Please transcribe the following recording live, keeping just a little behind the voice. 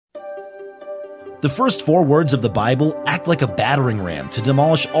The first 4 words of the Bible act like a battering ram to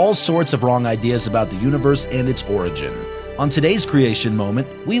demolish all sorts of wrong ideas about the universe and its origin. On today's Creation Moment,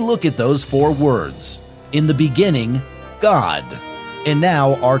 we look at those 4 words. In the beginning, God. And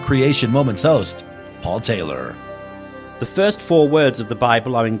now, our Creation Moments host, Paul Taylor. The first 4 words of the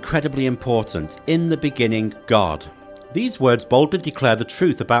Bible are incredibly important. In the beginning, God. These words boldly declare the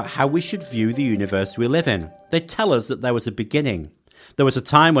truth about how we should view the universe we live in. They tell us that there was a beginning. There was a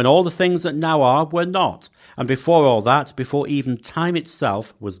time when all the things that now are were not, and before all that, before even time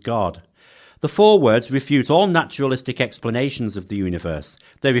itself, was God. The 4 words refute all naturalistic explanations of the universe.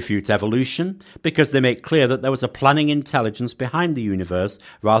 They refute evolution, because they make clear that there was a planning intelligence behind the universe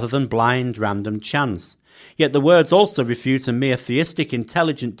rather than blind, random chance. Yet the words also refute a mere theistic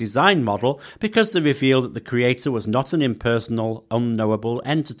intelligent design model because they reveal that the Creator was not an impersonal, unknowable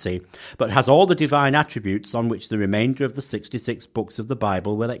entity, but has all the divine attributes on which the remainder of the 66 books of the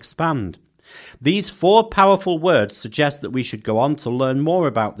Bible will expand. These 4 powerful words suggest that we should go on to learn more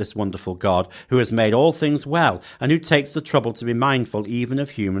about this wonderful God who has made all things well and who takes the trouble to be mindful even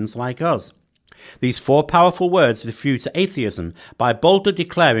of humans like us. These 4 powerful words refute atheism by boldly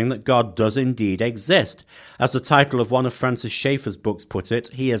declaring that God does indeed exist. As the title of one of Francis Schaeffer's books put it,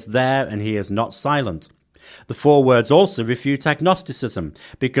 he is there and he is not silent. The 4 words also refute agnosticism,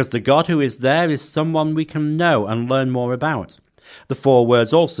 because the God who is there is someone we can know and learn more about. The 4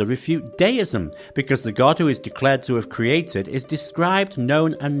 words also refute deism, because the God who is declared to have created is described,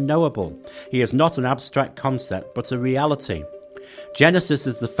 known and knowable. He is not an abstract concept, but a reality. Genesis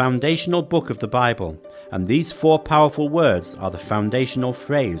is the foundational book of the Bible, and these 4 powerful words are the foundational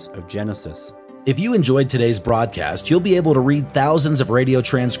phrase of Genesis. If you enjoyed today's broadcast, you'll be able to read thousands of radio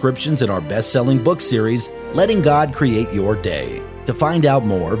transcriptions in our best-selling book series, Letting God Create Your Day. To find out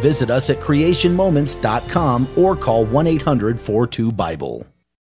more, visit us at creationmoments.com or call 1-800-42-BIBLE.